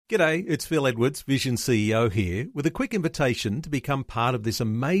G'day, it's Phil Edwards, Vision CEO here, with a quick invitation to become part of this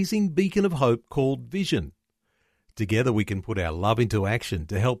amazing beacon of hope called Vision. Together we can put our love into action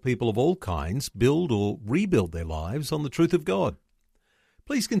to help people of all kinds build or rebuild their lives on the truth of God.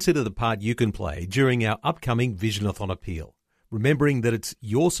 Please consider the part you can play during our upcoming Visionathon appeal, remembering that it's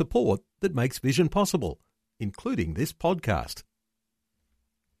your support that makes Vision possible, including this podcast.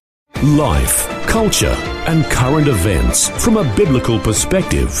 Life, culture, and current events from a biblical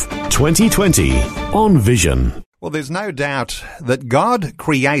perspective. 2020 on Vision. Well, there's no doubt that God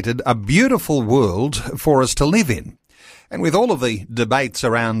created a beautiful world for us to live in. And with all of the debates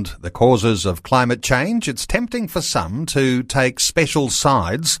around the causes of climate change, it's tempting for some to take special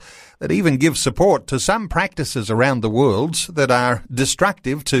sides that even give support to some practices around the world that are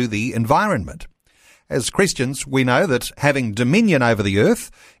destructive to the environment. As Christians, we know that having dominion over the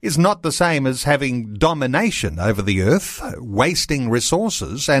earth is not the same as having domination over the earth, wasting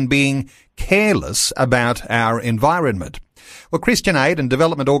resources and being careless about our environment. Well, Christian aid and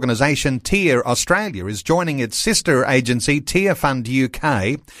development organisation TEAR Australia is joining its sister agency TEAR Fund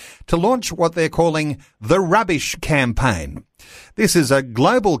UK to launch what they're calling the Rubbish Campaign. This is a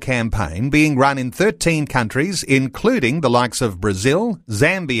global campaign being run in 13 countries, including the likes of Brazil,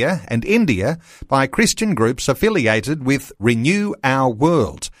 Zambia and India, by Christian groups affiliated with Renew Our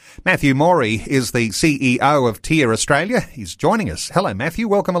World. Matthew Morey is the CEO of TEAR Australia. He's joining us. Hello, Matthew.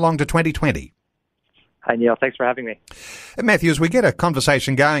 Welcome along to 2020. Hi, Neil. Thanks for having me. Matthew, as we get a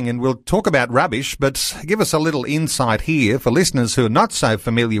conversation going, and we'll talk about rubbish, but give us a little insight here for listeners who are not so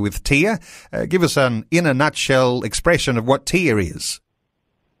familiar with TEAR. Give us an, in a nutshell, expression of what TEAR is.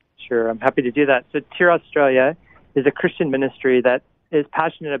 Sure, I'm happy to do that. So TEAR Australia is a Christian ministry that is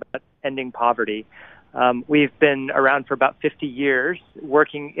passionate about ending poverty. We've been around for about 50 years,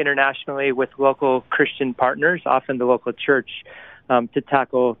 working internationally with local Christian partners, often the local church, to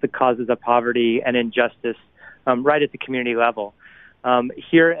tackle the causes of poverty and injustice right at the community level.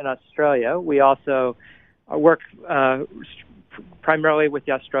 Here in Australia, we also work primarily with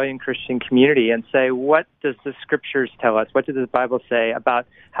the Australian Christian community and say, what does the scriptures tell us? What does the Bible say about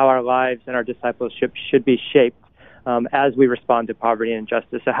how our lives and our discipleship should be shaped as we respond to poverty and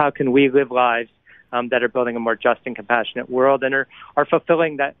injustice? So how can we live lives that are building a more just and compassionate world and are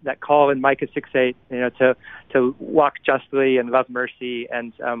fulfilling that call in Micah 6:8, to walk justly and love mercy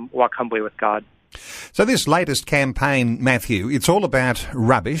and walk humbly with God. So this latest campaign, Matthew, it's all about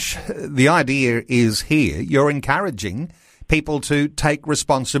rubbish. The idea is here, you're encouraging people to take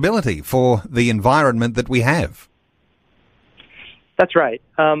responsibility for the environment that we have. That's right.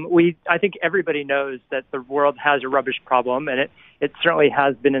 I think everybody knows that the world has a rubbish problem, and it certainly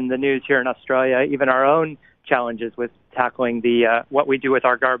has been in the news here in Australia. Even our own challenges with tackling what we do with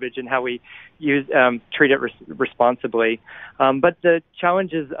our garbage and how we treat it responsibly. But the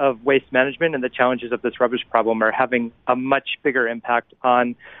challenges of waste management and the challenges of this rubbish problem are having a much bigger impact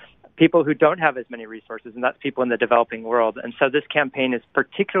on people who don't have as many resources, and that's people in the developing world. And so this campaign is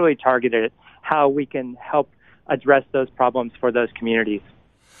particularly targeted at how we can help address those problems for those communities.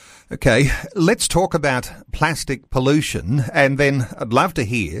 Okay, let's talk about plastic pollution, and then I'd love to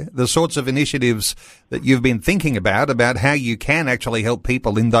hear the sorts of initiatives that you've been thinking about how you can actually help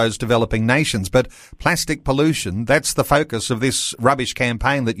people in those developing nations. But plastic pollution, that's the focus of this rubbish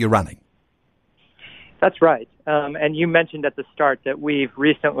campaign that you're running. That's right. And you mentioned at the start that we've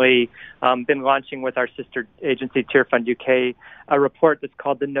recently been launching with our sister agency, TEAR Fund UK, a report that's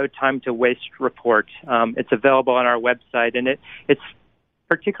called the No Time to Waste Report. It's available on our website, and it's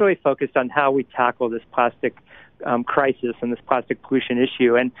particularly focused on how we tackle this plastic crisis and this plastic pollution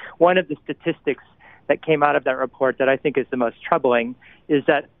issue. And one of the statistics that came out of that report that I think is the most troubling is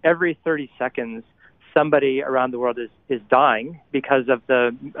that every 30 seconds, somebody around the world is dying because of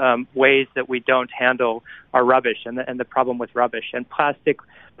the ways that we don't handle our rubbish and the problem with rubbish. And plastic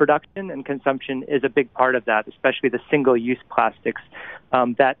production and consumption is a big part of that, especially the single-use plastics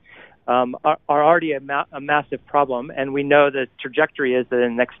that are already a massive problem. And we know the trajectory is that in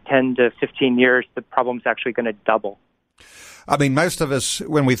the next 10 to 15 years, the problem's actually going to double. I mean, most of us,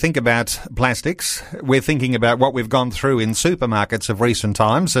 when we think about plastics, we're thinking about what we've gone through in supermarkets of recent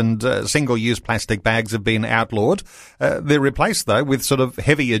times, and single-use plastic bags have been outlawed. They're replaced, though, with sort of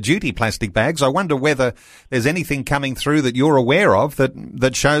heavier-duty plastic bags. I wonder whether there's anything coming through that you're aware of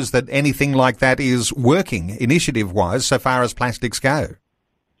that shows that anything like that is working initiative-wise so far as plastics go.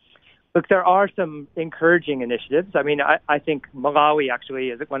 Look, there are some encouraging initiatives. I mean, I think Malawi actually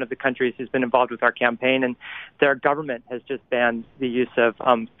is one of the countries who's been involved with our campaign, and their government has just banned the use of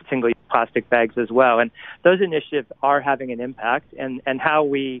single-use plastic bags as well. And those initiatives are having an impact, and how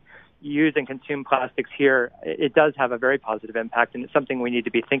we use and consume plastics here, it does have a very positive impact, and it's something we need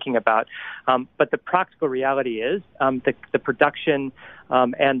to be thinking about. But the practical reality is the production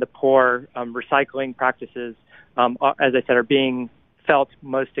and the poor recycling practices, as I said, are being felt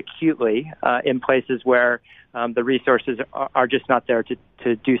most acutely in places where the resources are just not there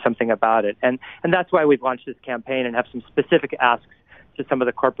to do something about it. And that's why we've launched this campaign and have some specific asks to some of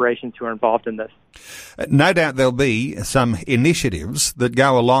the corporations who are involved in this. No doubt there'll be some initiatives that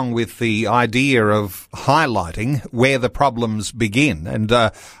go along with the idea of highlighting where the problems begin. And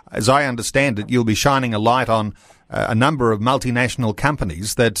as I understand it, you'll be shining a light on a number of multinational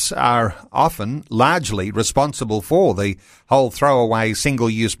companies that are often largely responsible for the whole throwaway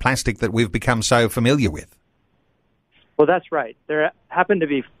single-use plastic that we've become so familiar with. Well, that's right. There happen to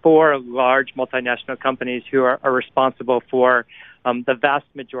be 4 large multinational companies who are responsible for the vast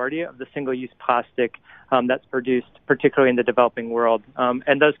majority of the single-use plastic that's produced, particularly in the developing world.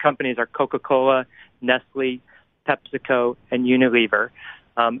 And those companies are Coca-Cola, Nestle, PepsiCo, and Unilever.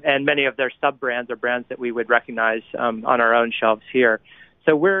 And many of their sub-brands are brands that we would recognize on our own shelves here.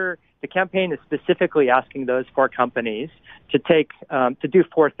 So the campaign is specifically asking those 4 companies to do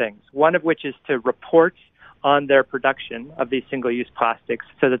 4 things, one of which is to report on their production of these single-use plastics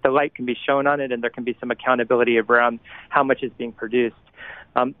so that the light can be shown on it and there can be some accountability around how much is being produced.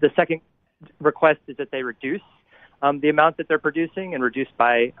 The second request is that they reduce the amount that they're producing and reduce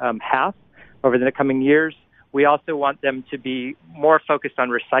by half over the coming years. We also want them to be more focused on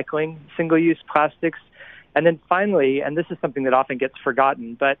recycling single-use plastics. And then finally, and this is something that often gets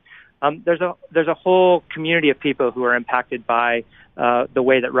forgotten, but there's a whole community of people who are impacted by the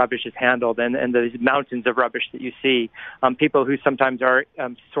way that rubbish is handled and those mountains of rubbish that you see. People who sometimes are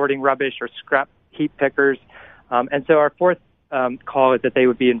sorting rubbish or scrap heap pickers. And so our fourth call is that they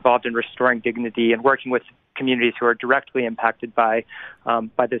would be involved in restoring dignity and working with communities who are directly impacted by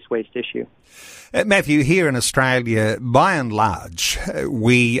this waste issue. Matthew, here in Australia, by and large,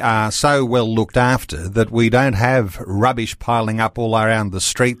 we are so well looked after that we don't have rubbish piling up all around the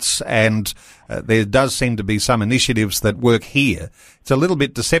streets, and there does seem to be some initiatives that work here. It's a little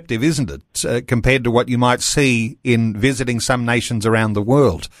bit deceptive, isn't it, compared to what you might see in visiting some nations around the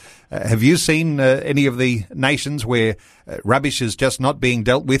world. Have you seen any of the nations where rubbish is just not being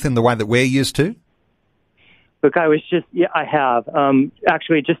dealt with in the way that we're used to? Look, I have.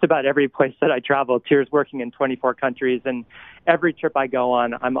 Actually, just about every place that I travel, Tyr's working in 24 countries, and every trip I go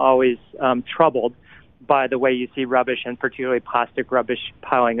on, I'm always troubled by the way you see rubbish, and particularly plastic rubbish,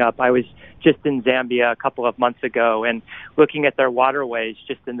 piling up. I was just in Zambia a couple of months ago, and looking at their waterways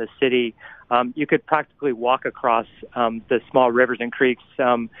just in the city, you could practically walk across the small rivers and creeks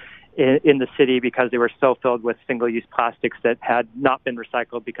in the city because they were so filled with single-use plastics that had not been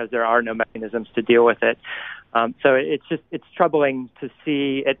recycled because there are no mechanisms to deal with it. So it's troubling to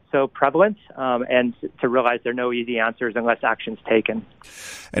see it so prevalent and to realize there are no easy answers unless action's taken.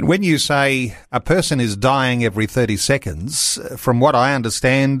 And when you say a person is dying every 30 seconds, from what I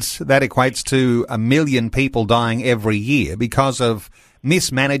understand, that equates to 1 million people dying every year because of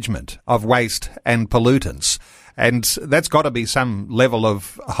mismanagement of waste and pollutants. And that's got to be some level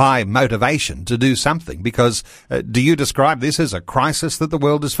of high motivation to do something, because do you describe this as a crisis that the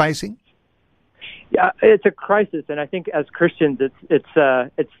world is facing? Yeah, it's a crisis, and I think as Christians,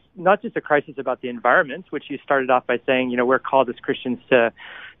 it's not just a crisis about the environment, which you started off by saying, we're called as Christians to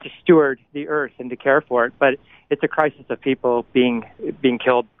steward the earth and to care for it, but it's a crisis of people being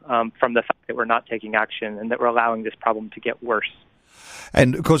killed from the fact that we're not taking action and that we're allowing this problem to get worse.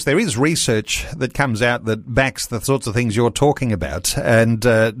 And, of course, there is research that comes out that backs the sorts of things you're talking about. And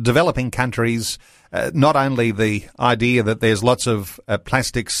developing countries, not only the idea that there's lots of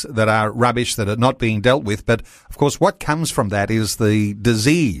plastics that are rubbish that are not being dealt with, but, of course, what comes from that is the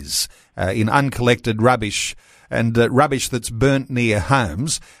disease in uncollected rubbish and rubbish that's burnt near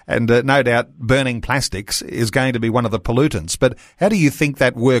homes. And no doubt burning plastics is going to be one of the pollutants. But how do you think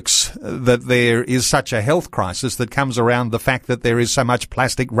that works, that there is such a health crisis that comes around the fact that there is so much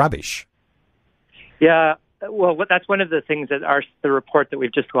plastic rubbish? Yeah, well, that's one of the things that the report that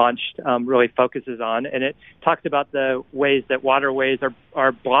we've just launched really focuses on. And it talks about the ways that waterways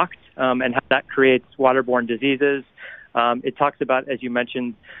are blocked and how that creates waterborne diseases. It talks about, as you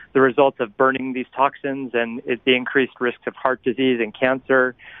mentioned, the results of burning these toxins and the increased risks of heart disease and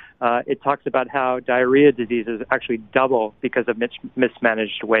cancer. It talks about how diarrhea diseases actually double because of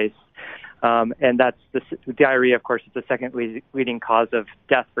mismanaged waste. And that's diarrhea, of course, is the second leading cause of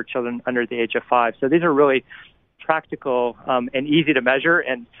death for children under the age of 5. So these are really practical and easy to measure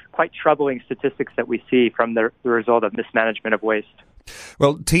and quite troubling statistics that we see from the result of mismanagement of waste.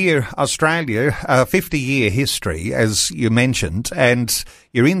 Well, TIA Australia, a 50-year history, as you mentioned, and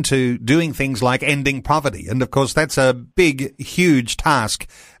you're into doing things like ending poverty. And, of course, that's a big, huge task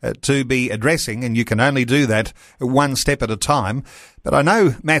to be addressing, and you can only do that one step at a time. But I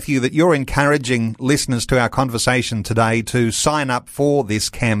know, Matthew, that you're encouraging listeners to our conversation today to sign up for this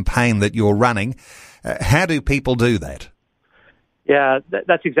campaign that you're running. How do people do that? Yeah,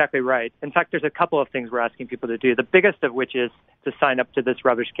 that's exactly right. In fact, there's a couple of things we're asking people to do, the biggest of which is to sign up to this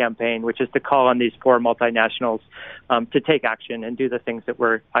rubbish campaign, which is to call on these 4 multinationals to take action and do the things that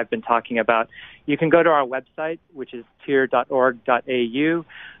I've been talking about. You can go to our website, which is tier.org.au,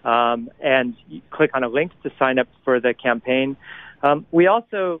 and you click on a link to sign up for the campaign.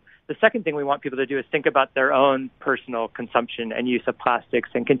 The second thing we want people to do is think about their own personal consumption and use of plastics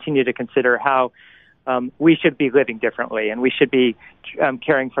and continue to consider how we should be living differently, and we should be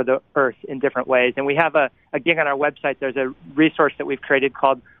caring for the earth in different ways. And we have again, on our website, there's a resource that we've created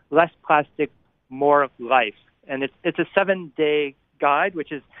called Less Plastic, More Life. And it's a 7-day guide,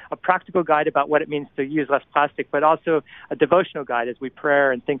 which is a practical guide about what it means to use less plastic, but also a devotional guide as we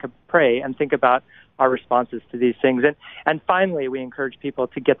pray and think about our responses to these things. And finally, we encourage people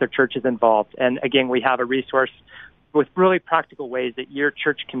to get their churches involved. And again, we have a resource with really practical ways that your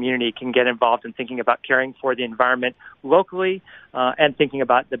church community can get involved in thinking about caring for the environment locally and thinking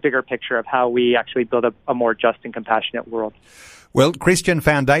about the bigger picture of how we actually build a more just and compassionate world. Well, Christian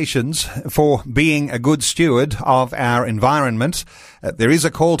Foundations for being a good steward of our environment. There is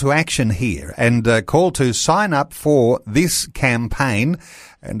a call to action here and a call to sign up for this campaign.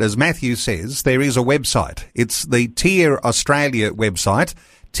 And as Matthew says, there is a website. It's the TIA Australia website.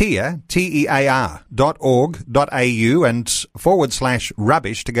 TIA.org.au and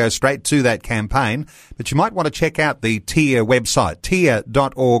 /rubbish to go straight to that campaign. But you might want to check out the TIA website,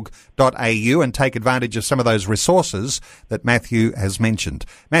 TIA.org.au, and take advantage of some of those resources that Matthew has mentioned.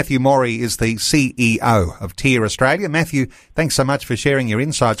 Matthew Morey is the CEO of TIA Australia. Matthew, thanks so much for sharing your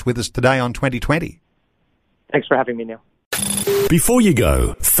insights with us today on 2020. Thanks for having me, Neil. Before you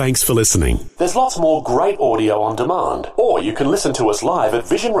go, thanks for listening. There's lots more great audio on demand, or you can listen to us live at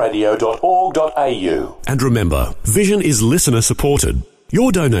visionradio.org.au. And remember, Vision is listener supported.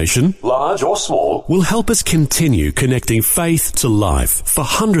 Your donation, large or small, will help us continue connecting faith to life for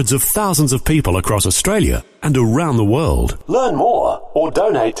hundreds of thousands of people across Australia and around the world. Learn more or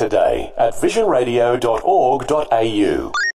donate today at visionradio.org.au.